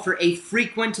call for a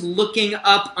frequent looking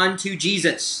up unto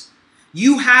Jesus.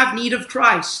 You have need of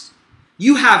Christ.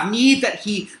 You have need that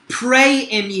he pray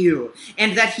in you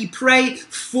and that he pray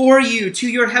for you to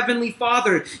your heavenly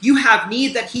Father. You have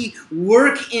need that he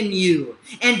work in you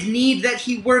and need that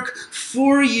he work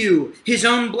for you, his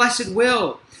own blessed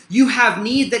will. You have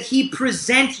need that he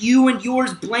present you and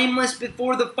yours blameless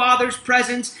before the Father's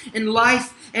presence in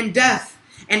life and death.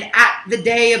 And at the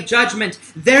day of judgment,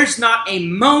 there's not a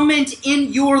moment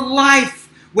in your life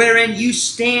wherein you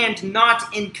stand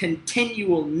not in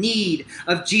continual need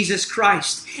of Jesus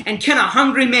Christ. And can a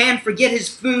hungry man forget his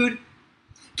food?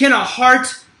 Can a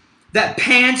heart that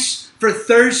pants for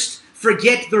thirst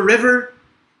forget the river?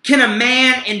 Can a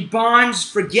man in bonds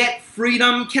forget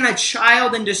freedom? Can a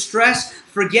child in distress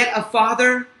forget a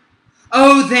father?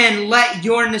 Oh, then let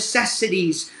your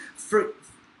necessities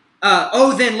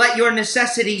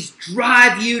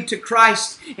drive you to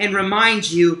Christ and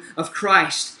remind you of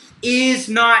Christ. Is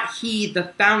not he the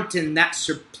fountain that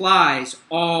supplies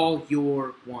all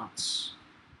your wants?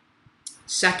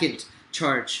 Second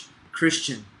charge,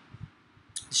 Christian.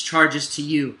 This charge is to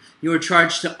you. You are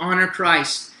charged to honor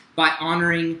Christ by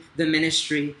honoring the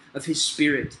ministry of his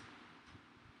Spirit,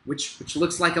 which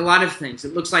looks like a lot of things.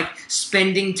 It looks like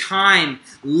spending time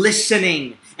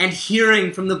listening and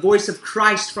hearing from the voice of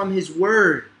Christ from his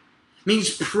word. It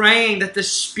means praying that the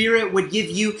Spirit would give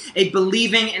you a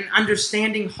believing and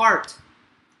understanding heart.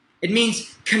 It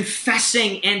means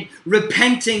confessing and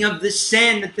repenting of the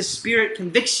sin that the Spirit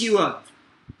convicts you of.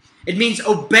 It means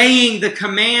obeying the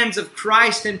commands of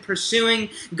Christ and pursuing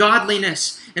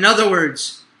godliness. In other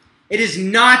words, it is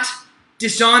not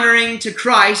dishonoring to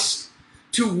Christ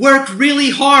to work really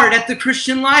hard at the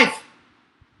Christian life.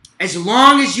 As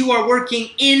long as you are working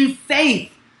in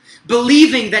faith,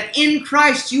 believing that in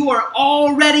Christ you are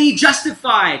already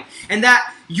justified, and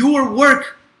that your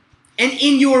work, and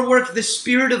in your work the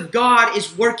Spirit of God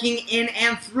is working in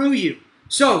and through you.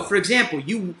 So, for example,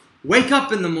 you wake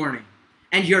up in the morning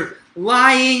and you're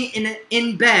lying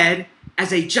in bed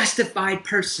as a justified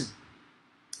person.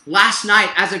 Last night,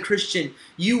 as a Christian,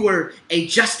 you were a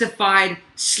justified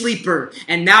sleeper,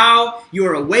 and now you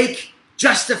are awake,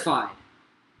 justified.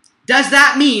 Does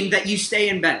that mean that you stay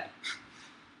in bed?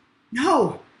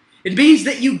 No. It means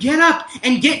that you get up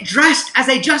and get dressed as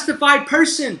a justified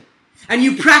person, and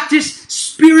you practice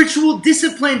spiritual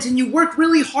disciplines, and you work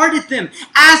really hard at them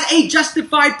as a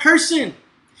justified person.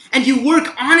 And you work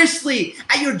honestly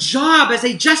at your job as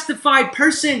a justified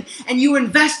person, and you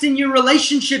invest in your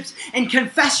relationships and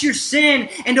confess your sin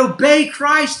and obey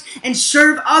Christ and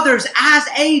serve others as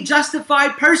a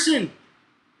justified person.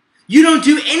 You don't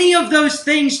do any of those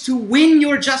things to win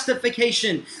your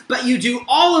justification, but you do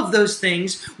all of those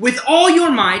things with all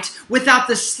your might, without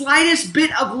the slightest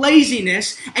bit of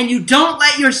laziness, and you don't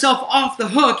let yourself off the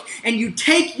hook, and you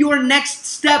take your next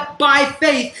step by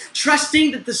faith,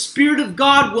 trusting that the Spirit of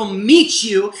God will meet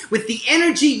you with the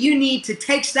energy you need to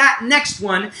take that next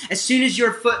one as soon as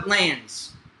your foot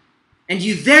lands. And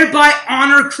you thereby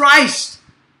honor Christ,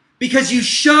 because you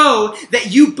show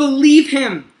that you believe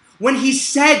him when he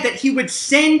said that he would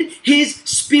send his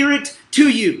Spirit to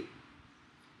you.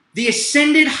 The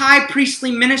ascended high priestly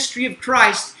ministry of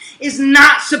Christ is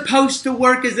not supposed to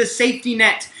work as a safety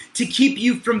net to keep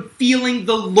you from feeling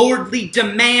the lordly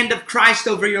demand of Christ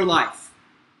over your life.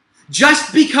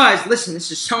 Just because, listen,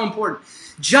 this is so important,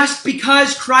 just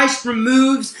because Christ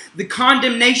removes the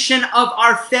condemnation of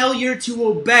our failure to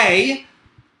obey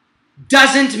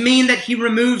doesn't mean that he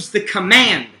removes the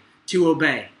command to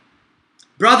obey.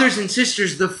 Brothers and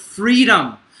sisters, the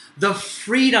freedom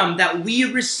that we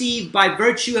receive by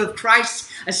virtue of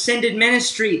Christ's ascended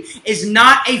ministry is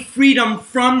not a freedom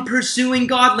from pursuing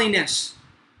godliness.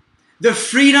 The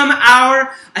freedom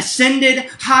our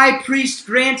ascended high priest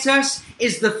grants us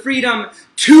is the freedom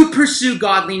to pursue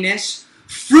godliness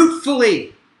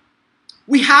fruitfully.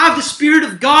 We have the Spirit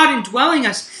of God indwelling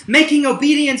us, making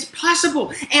obedience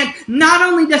possible. And not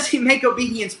only does he make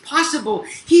obedience possible,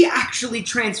 he actually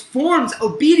transforms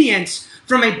obedience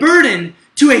from a burden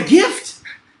to a gift.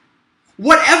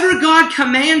 Whatever God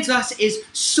commands us is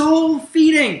soul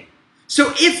feeding.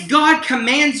 So if God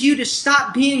commands you to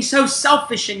stop being so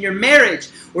selfish in your marriage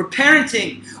or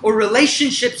parenting or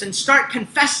relationships and start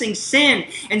confessing sin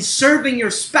and serving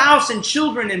your spouse and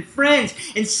children and friends,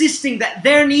 insisting that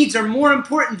their needs are more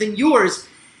important than yours,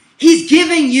 he's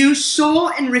giving you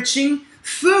soul-enriching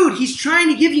food. He's trying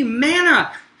to give you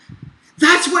manna.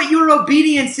 That's what your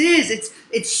obedience is.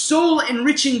 It's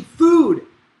soul-enriching food.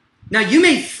 Now, you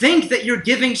may think that you're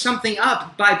giving something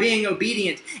up by being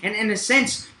obedient. And in a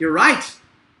sense, you're right.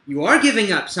 You are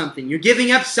giving up something. You're giving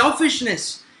up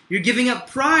selfishness. You're giving up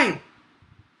pride.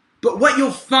 But what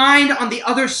you'll find on the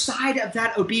other side of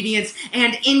that obedience,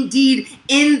 and indeed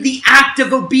in the act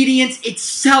of obedience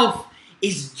itself,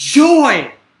 is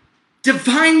joy.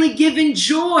 Divinely given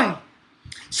joy.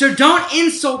 So don't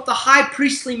insult the high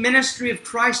priestly ministry of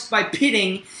Christ by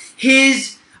pitting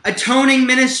his atoning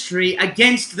ministry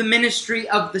against the ministry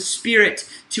of the Spirit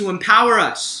to empower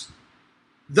us.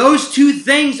 Those two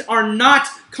things are not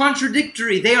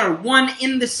contradictory. They are one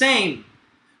in the same.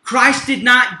 Christ did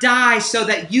not die so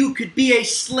that you could be a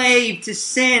slave to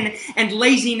sin and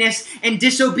laziness and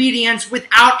disobedience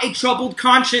without a troubled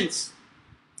conscience.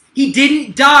 He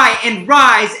didn't die and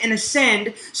rise and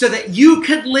ascend so that you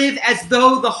could live as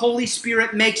though the Holy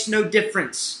Spirit makes no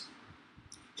difference.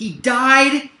 He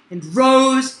died and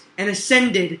rose and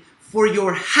ascended for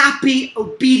your happy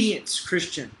obedience,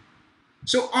 Christian.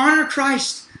 So honor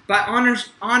Christ by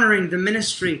honoring the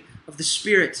ministry of the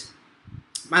Spirit.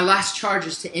 My last charge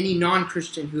is to any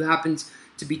non-Christian who happens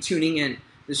to be tuning in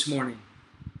this morning.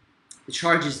 The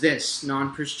charge is this,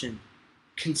 non-Christian.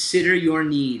 Consider your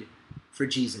need for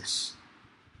Jesus.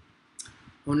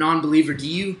 Oh, non-believer, do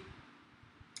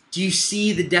you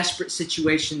see the desperate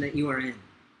situation that you are in?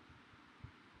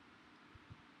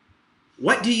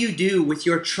 What do you do with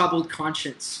your troubled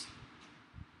conscience?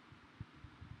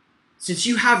 Since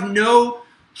you have no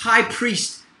high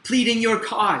priest pleading your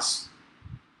cause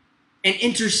and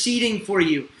interceding for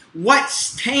you, what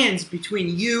stands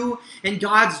between you and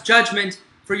God's judgment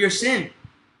for your sin?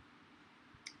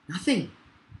 Nothing.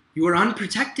 You are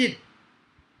unprotected.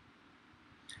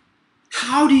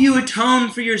 How do you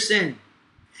atone for your sin?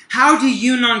 How do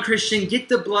you, non-Christian, get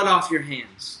the blood off your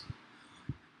hands?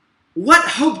 What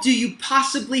hope do you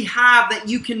possibly have that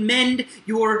you can mend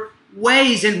your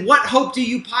ways? And what hope do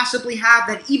you possibly have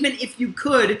that even if you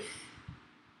could,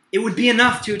 it would be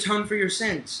enough to atone for your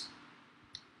sins?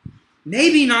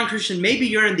 Maybe, non-Christian, maybe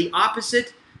you're in the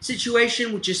opposite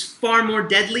situation, which is far more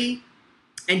deadly,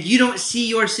 and you don't see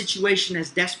your situation as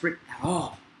desperate at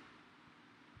all.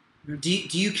 Do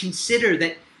you consider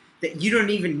that you don't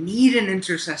even need an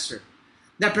intercessor?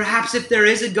 That perhaps if there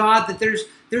is a God, that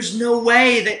there's no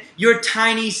way that your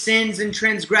tiny sins and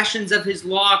transgressions of his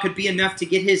law could be enough to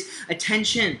get his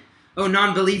attention? Oh,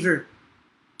 non-believer,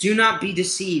 do not be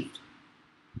deceived.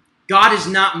 God is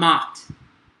not mocked.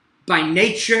 By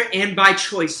nature and by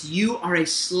choice, you are a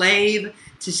slave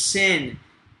to sin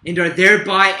and are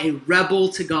thereby a rebel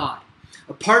to God.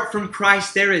 Apart from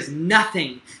Christ, there is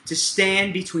nothing to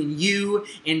stand between you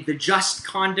and the just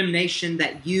condemnation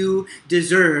that you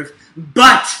deserve.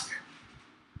 But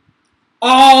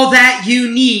all that you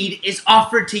need is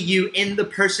offered to you in the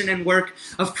person and work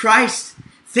of Christ.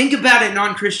 Think about it,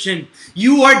 non-Christian.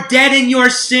 You are dead in your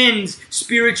sins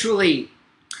spiritually,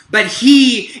 but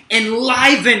he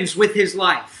enlivens with his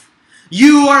life.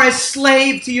 You are a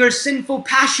slave to your sinful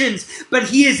passions, but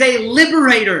he is a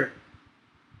liberator.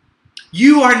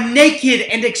 You are naked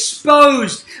and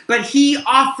exposed, but he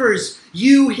offers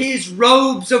you his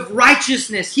robes of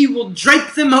righteousness. He will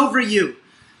drape them over you.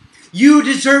 You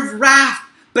deserve wrath,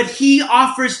 but he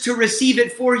offers to receive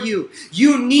it for you.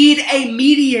 You need a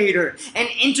mediator, an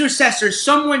intercessor,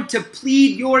 someone to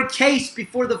plead your case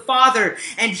before the Father,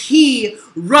 and he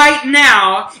right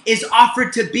now is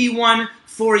offered to be one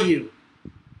for you.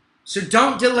 So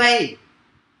don't delay.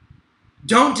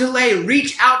 Don't delay.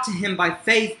 Reach out to him by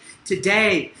faith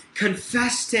today.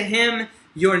 Confess to him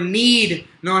your need,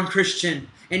 non-Christian,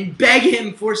 and beg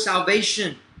him for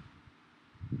salvation.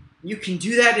 You can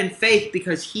do that in faith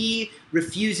because he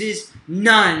refuses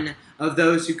none of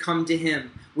those who come to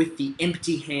him with the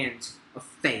empty hands of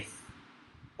faith.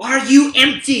 Are you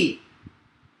empty?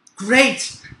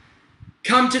 Great.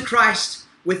 Come to Christ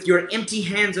with your empty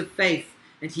hands of faith,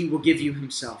 and he will give you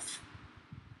himself.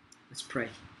 Let's pray.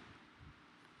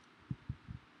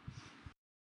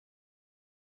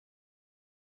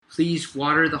 Please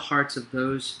water the hearts of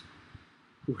those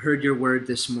who heard your word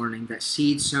this morning, that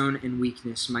seed sown in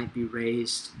weakness might be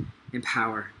raised in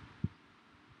power.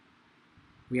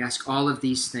 We ask all of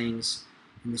these things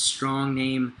in the strong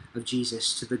name of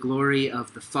Jesus, to the glory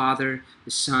of the Father,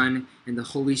 the Son, and the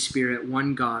Holy Spirit,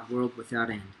 one God, world without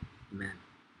end. Amen.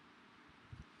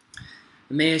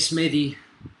 Emmaus, may the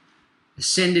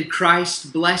ascended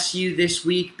Christ bless you this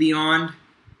week beyond.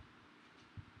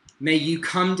 May you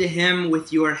come to him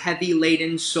with your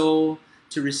heavy-laden soul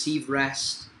to receive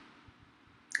rest.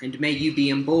 And may you be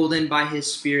emboldened by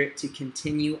his Spirit to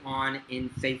continue on in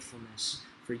faithfulness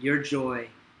for your joy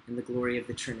and the glory of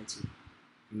the Trinity.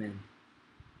 Amen.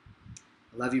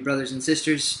 I love you, brothers and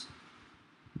sisters.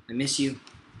 I miss you.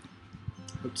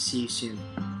 Hope to see you soon.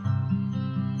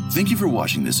 Thank you for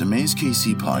watching this Amaze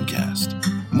KC podcast.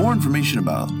 More information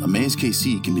about Amaze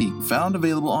KC can be found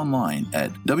available online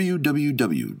at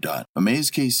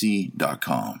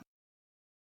www.amazekc.com.